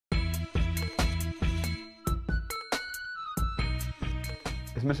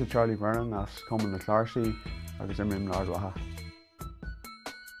Ard Mhacha Charlie Vernon as cumann na Chlársaí agus imrim Ard Mhacha.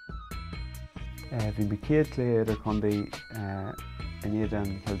 Bhí me céad clé idir chundaí in iad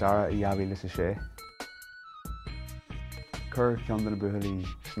an Kildara I 2006. Cur ceann na buachaillí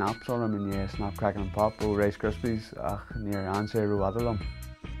snaps orm in snap cracking and pop ó Rice Krispies ach níor ansa ru adalum.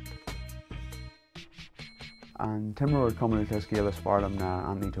 An timreoir cumann le scéal spálam na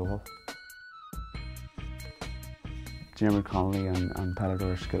Anthony Tohol. Gemma Connolly and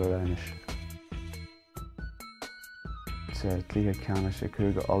Pelador Skillet Inish. Tlíthe canis I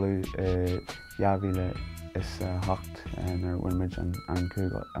cúga olú Yavile is hocht nar Winmid an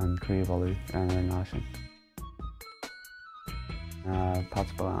críomh olú ar náisiún.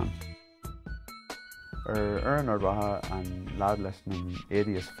 Pats Balán. An Ard Mhacha an lad leis na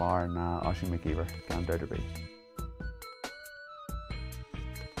 80 is far na Oisín McGeever gan Derby.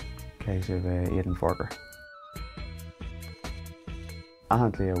 Cé sibh Aidan Forker.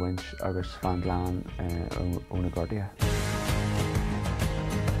 Ahantlaí a winch agus fan lán ó na Gordia.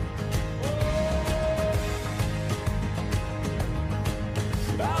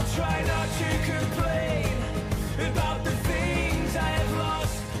 I'll try not to complain about the things I have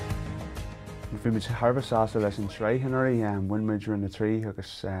lost. Bhí muid tharbh sásta leis an sreithinirí Winmid ar na trí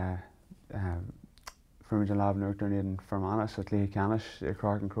agus fuimiid an lábh nuachtar iad an Fermanagh sa tlíthe canis I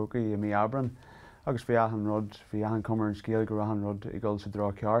Cork an Crocaí I mí Abran. Agus bhí ahan rud, bhí ahan cumar an scéal go rahan rud I gcuil sa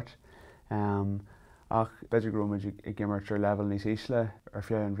drá ceart. Ach beidir go muid I gimmart ar level níos ísle ar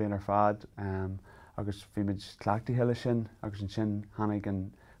fiú an bhliain ar fad agus bhí muid tlaachtaí heile sin agus an sin tháinig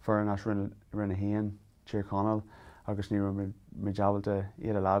an foireann as rinne haon tíor Conal agus ní raibh muid ábhailte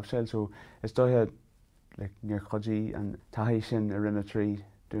iad a labhsil. So is dóithe níor chuidí an taithí sin a rinne trí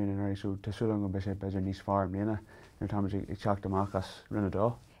dúin an éirí so tásúla go beidir níos fearr an mbliana nuair tá muid ag teacht amach as rinne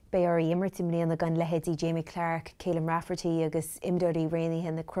dó. Bear immert mléana gan lehéadí Jamie Clark, Calum Rafferty agus imdóirí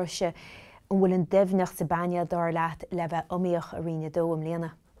réanaithe na Cruise an bhfuil an deimhneach sa baine dar leat le bheith iomaíoch a riine dó am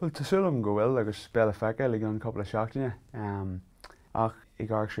léana. Well, tásúlam go bhfuil agus béla feice le an coppla seachtaine. Ach I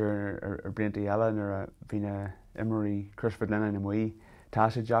gcaireadh sé ar blianta eile nuair a bhína imirí Crisford lena na muí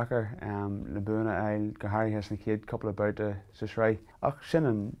tása Jackar le buanna eil go háirithe na chéad coppla bouta sa sreith. Ach sin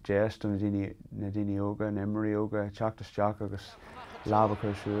an gést na daoine óga, na imirí óga, teachtas Jack agus lábha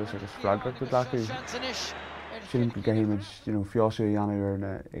chuir siúlas agus flagrach go dlacu. Sin go gaithimid fiosú I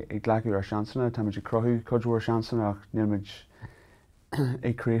dhéanamh ag dlacu ar seansanna, tá muid crothú codhúir seansanna ach níl muid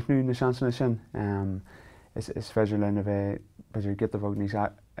ag críomhnú na seansanna sin. Is féidir lena bheith beidir git a bhog níos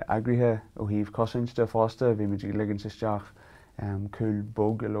agrithe ó híomh cosint de fásta, bhí muid ligann isteach cúil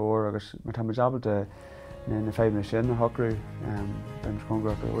bog I leor agus mar tá muid ábailte na féimna sin na hocrú ben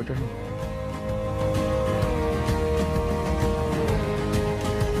congrach go uirte.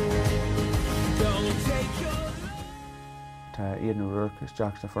 Tá iad na ruach is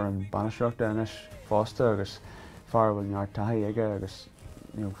teach na for an banisteachta inis fásta agus fearr bhfuil neart taithí aige agus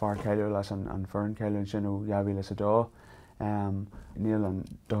fearr céileú leis an foireann céileún sin ó 2002. Níl an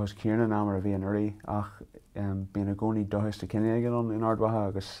dothas cíarna amar a bhí an uirí ach bíon na gcónaí dothas de cinenne aige in Ard Mhacha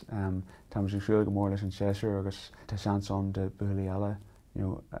agus tá muid siúil go mór leis an séisiúr agus tá seansán de buachaillí eile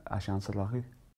a seansad lechu.